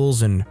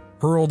bills and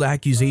hurled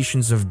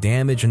accusations of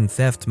damage and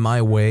theft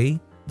my way.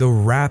 The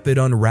rapid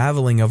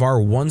unraveling of our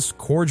once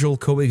cordial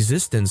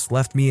coexistence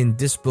left me in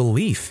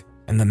disbelief,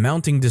 and the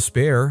mounting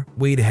despair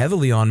weighed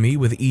heavily on me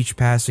with each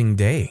passing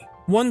day.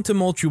 One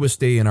tumultuous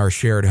day in our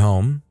shared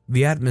home,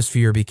 the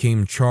atmosphere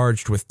became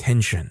charged with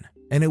tension,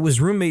 and it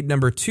was roommate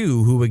number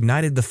 2 who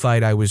ignited the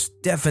fight I was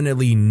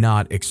definitely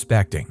not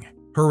expecting.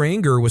 Her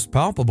anger was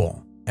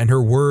palpable, and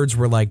her words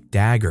were like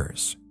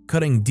daggers,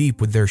 cutting deep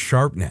with their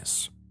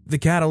sharpness. The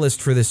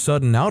catalyst for this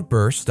sudden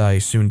outburst, I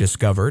soon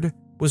discovered,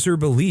 was her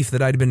belief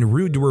that I'd been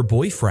rude to her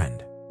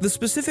boyfriend. The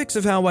specifics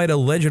of how I'd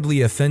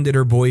allegedly offended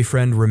her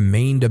boyfriend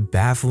remained a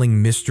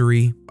baffling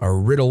mystery, a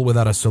riddle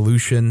without a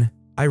solution.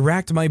 I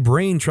racked my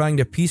brain trying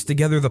to piece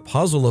together the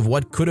puzzle of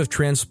what could have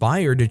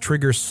transpired to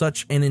trigger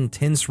such an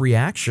intense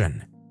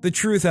reaction. The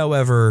truth,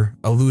 however,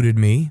 eluded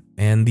me,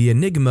 and the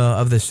enigma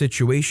of the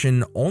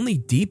situation only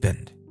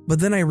deepened. But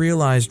then I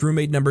realized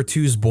roommate number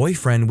 2's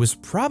boyfriend was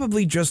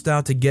probably just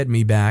out to get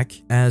me back,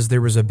 as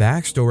there was a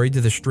backstory to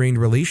the strained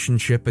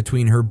relationship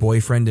between her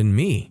boyfriend and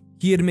me.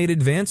 He had made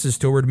advances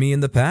toward me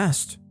in the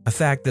past, a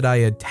fact that I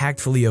had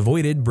tactfully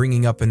avoided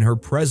bringing up in her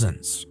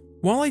presence.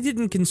 While I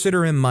didn't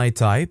consider him my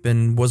type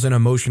and wasn't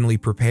emotionally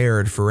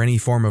prepared for any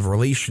form of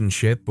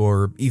relationship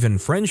or even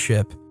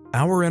friendship,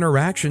 our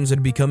interactions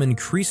had become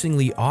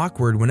increasingly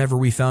awkward whenever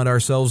we found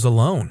ourselves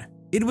alone.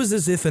 It was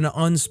as if an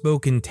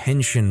unspoken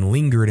tension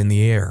lingered in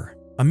the air,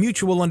 a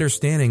mutual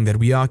understanding that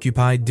we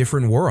occupied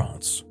different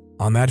worlds.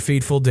 On that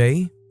fateful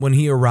day, when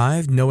he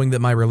arrived knowing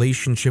that my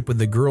relationship with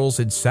the girls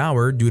had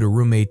soured due to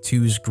roommate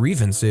 2's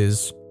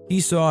grievances,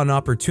 he saw an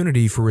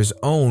opportunity for his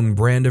own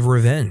brand of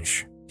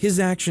revenge. His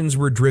actions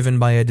were driven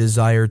by a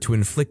desire to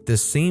inflict the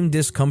same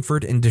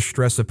discomfort and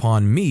distress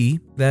upon me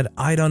that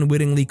I'd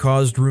unwittingly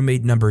caused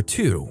roommate number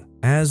 2,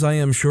 as I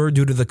am sure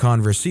due to the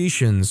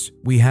conversations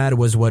we had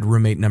was what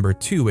roommate number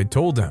 2 had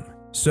told him.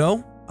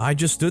 So, I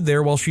just stood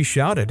there while she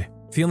shouted,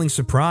 feeling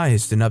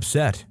surprised and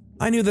upset.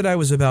 I knew that I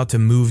was about to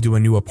move to a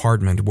new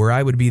apartment where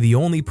I would be the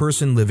only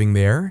person living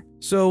there,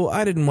 so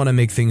I didn't want to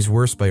make things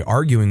worse by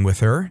arguing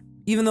with her.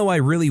 Even though I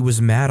really was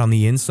mad on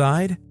the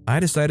inside, I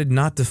decided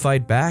not to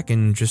fight back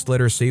and just let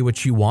her say what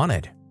she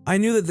wanted. I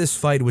knew that this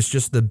fight was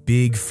just the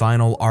big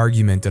final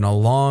argument in a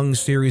long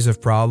series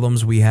of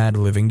problems we had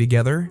living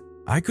together.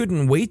 I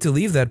couldn't wait to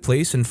leave that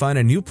place and find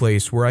a new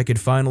place where I could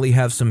finally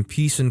have some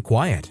peace and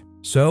quiet.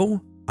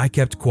 So, I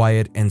kept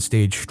quiet and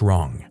stayed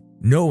strong,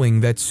 knowing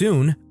that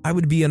soon I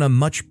would be in a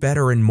much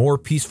better and more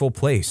peaceful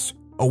place,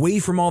 away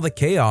from all the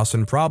chaos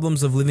and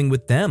problems of living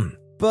with them.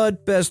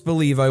 But best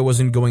believe I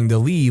wasn't going to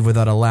leave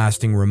without a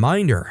lasting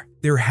reminder.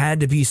 There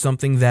had to be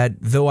something that,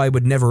 though I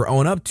would never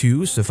own up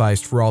to,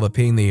 sufficed for all the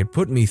pain they had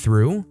put me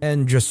through,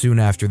 and just soon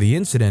after the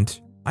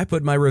incident, I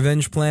put my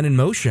revenge plan in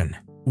motion.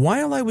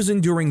 While I was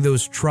enduring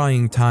those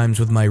trying times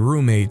with my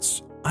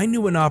roommates, I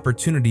knew an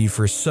opportunity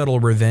for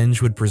subtle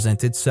revenge would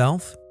present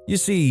itself. You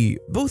see,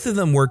 both of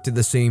them worked at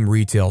the same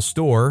retail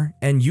store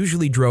and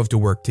usually drove to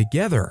work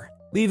together,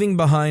 leaving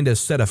behind a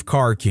set of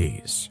car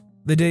keys.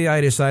 The day I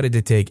decided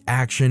to take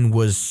action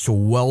was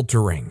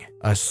sweltering,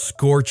 a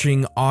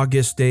scorching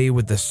August day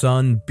with the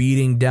sun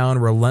beating down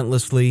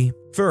relentlessly.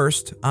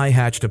 First, I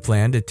hatched a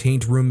plan to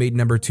taint roommate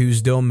number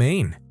 2's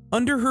domain.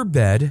 Under her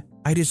bed,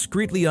 I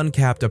discreetly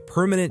uncapped a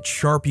permanent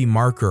Sharpie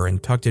marker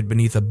and tucked it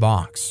beneath a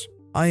box.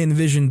 I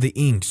envisioned the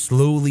ink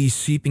slowly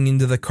seeping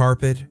into the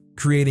carpet,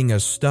 creating a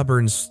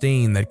stubborn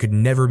stain that could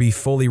never be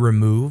fully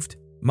removed.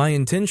 My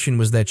intention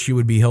was that she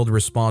would be held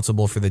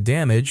responsible for the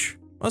damage,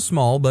 a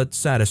small but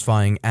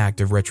satisfying act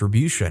of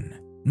retribution.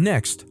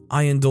 Next,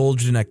 I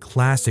indulged in a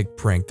classic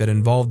prank that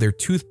involved their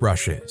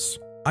toothbrushes.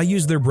 I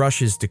used their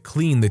brushes to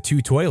clean the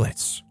 2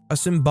 toilets, a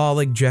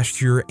symbolic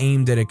gesture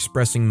aimed at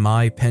expressing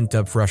my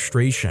pent-up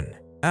frustration.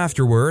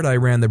 Afterward, I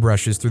ran the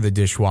brushes through the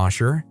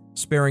dishwasher,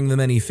 sparing them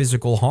any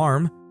physical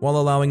harm while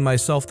allowing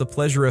myself the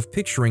pleasure of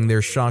picturing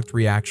their shocked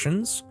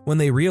reactions when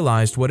they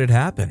realized what had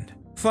happened.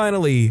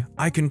 Finally,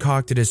 I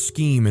concocted a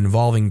scheme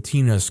involving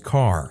Tina's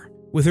car.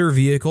 With her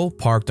vehicle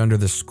parked under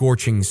the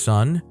scorching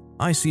sun,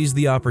 I seized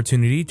the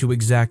opportunity to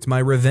exact my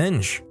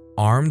revenge.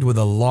 Armed with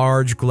a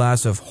large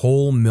glass of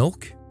whole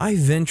milk, I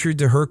ventured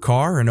to her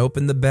car and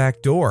opened the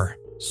back door.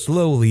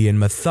 Slowly and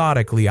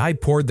methodically, I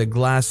poured the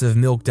glass of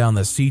milk down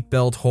the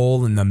seatbelt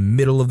hole in the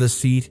middle of the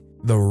seat.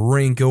 The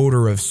rank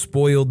odor of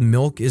spoiled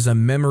milk is a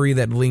memory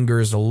that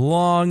lingers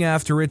long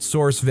after its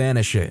source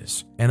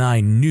vanishes, and I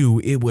knew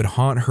it would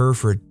haunt her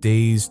for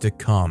days to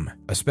come,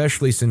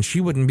 especially since she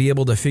wouldn't be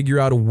able to figure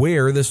out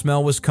where the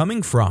smell was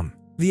coming from.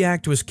 The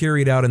act was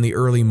carried out in the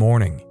early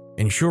morning,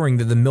 ensuring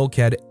that the milk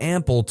had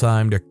ample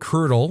time to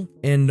curdle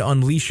and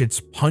unleash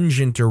its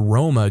pungent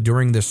aroma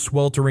during the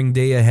sweltering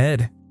day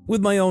ahead.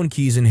 With my own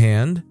keys in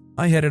hand,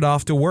 I headed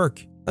off to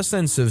work, a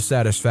sense of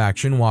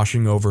satisfaction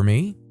washing over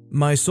me.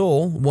 My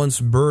soul,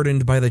 once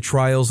burdened by the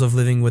trials of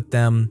living with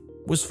them,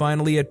 was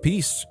finally at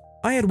peace.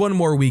 I had one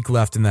more week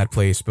left in that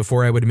place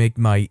before I would make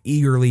my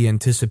eagerly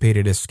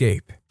anticipated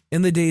escape.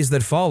 In the days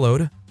that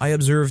followed, I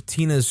observed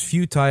Tina's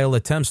futile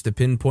attempts to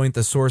pinpoint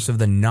the source of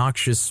the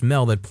noxious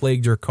smell that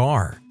plagued her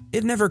car.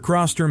 It never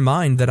crossed her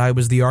mind that I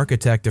was the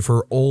architect of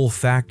her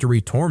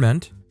olfactory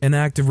torment, an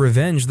act of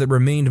revenge that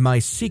remained my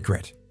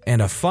secret,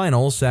 and a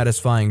final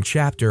satisfying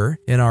chapter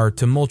in our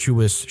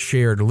tumultuous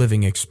shared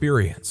living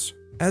experience.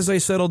 As I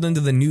settled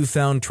into the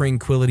newfound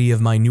tranquility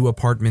of my new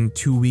apartment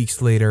 2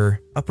 weeks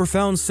later, a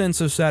profound sense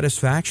of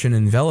satisfaction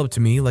enveloped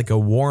me like a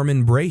warm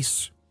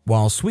embrace.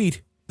 While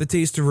sweet, the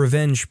taste of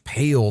revenge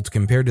paled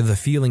compared to the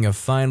feeling of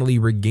finally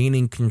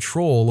regaining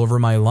control over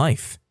my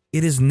life.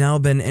 It has now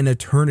been an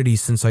eternity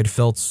since I'd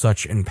felt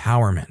such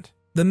empowerment.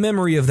 The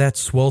memory of that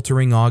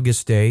sweltering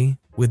August day,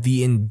 with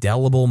the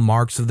indelible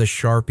marks of the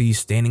Sharpie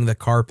staining the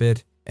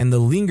carpet, and the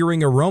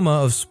lingering aroma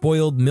of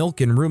spoiled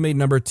milk in roommate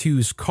number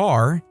 2's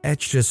car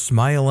etched a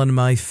smile on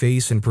my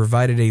face and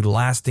provided a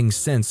lasting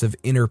sense of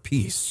inner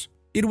peace.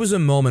 It was a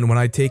moment when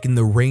I'd taken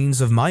the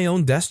reins of my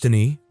own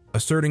destiny,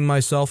 asserting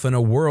myself in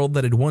a world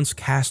that had once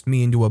cast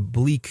me into a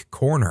bleak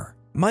corner.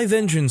 My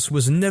vengeance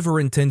was never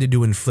intended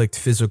to inflict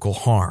physical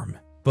harm,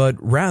 but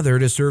rather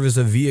to serve as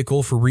a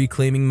vehicle for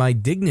reclaiming my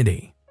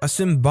dignity, a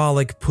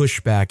symbolic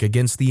pushback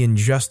against the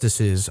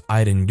injustices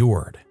I'd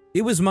endured.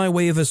 It was my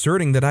way of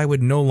asserting that I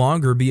would no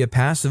longer be a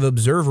passive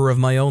observer of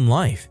my own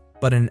life,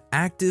 but an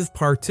active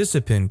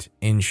participant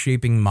in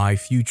shaping my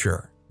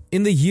future.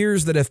 In the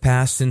years that have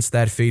passed since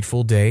that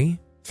fateful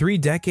day, 3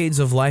 decades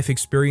of life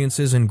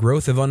experiences and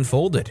growth have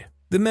unfolded.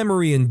 The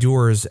memory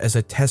endures as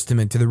a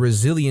testament to the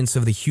resilience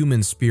of the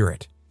human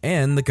spirit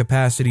and the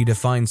capacity to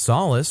find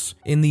solace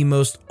in the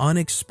most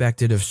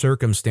unexpected of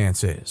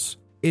circumstances.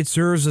 It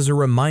serves as a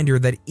reminder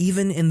that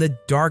even in the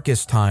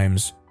darkest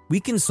times, we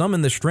can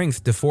summon the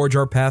strength to forge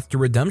our path to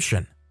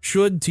redemption.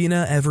 Should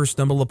Tina ever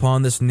stumble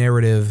upon this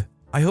narrative,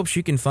 I hope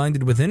she can find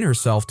it within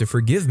herself to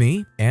forgive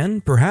me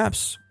and,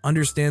 perhaps,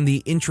 understand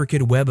the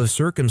intricate web of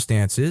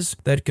circumstances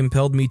that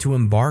compelled me to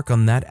embark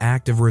on that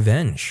act of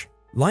revenge.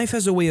 Life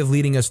has a way of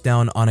leading us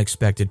down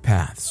unexpected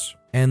paths,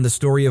 and the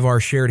story of our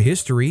shared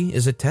history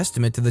is a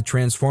testament to the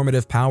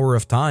transformative power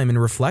of time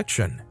and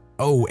reflection.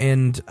 Oh,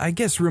 and I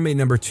guess roommate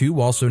number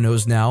 2 also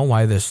knows now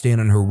why the stain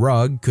on her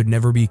rug could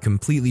never be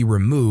completely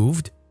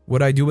removed.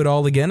 Would I do it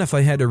all again if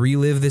I had to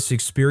relive this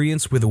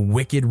experience with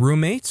wicked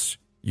roommates?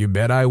 You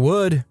bet I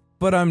would.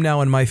 But I'm now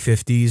in my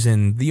 50s,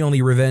 and the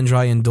only revenge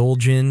I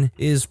indulge in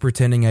is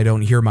pretending I don't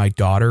hear my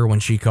daughter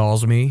when she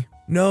calls me.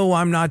 No,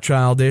 I'm not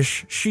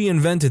childish. She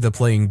invented the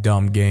playing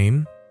dumb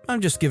game. I'm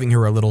just giving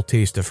her a little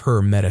taste of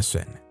her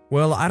medicine.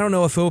 Well, I don't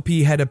know if OP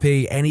had to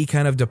pay any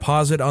kind of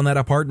deposit on that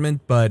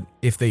apartment, but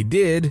if they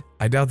did,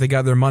 I doubt they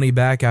got their money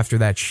back after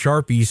that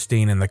Sharpie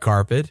stain in the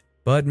carpet.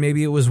 But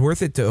maybe it was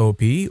worth it to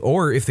OP,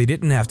 or if they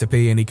didn't have to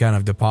pay any kind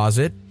of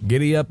deposit,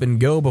 giddy up and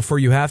go before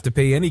you have to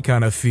pay any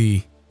kind of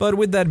fee. But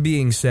with that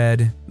being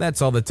said,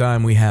 that's all the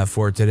time we have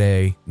for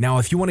today. Now,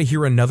 if you want to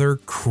hear another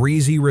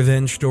crazy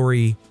revenge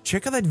story,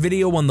 check out that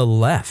video on the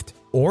left.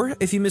 Or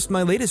if you missed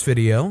my latest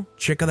video,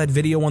 check out that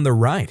video on the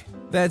right.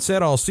 That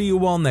said, I'll see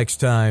you all next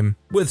time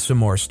with some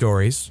more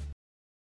stories.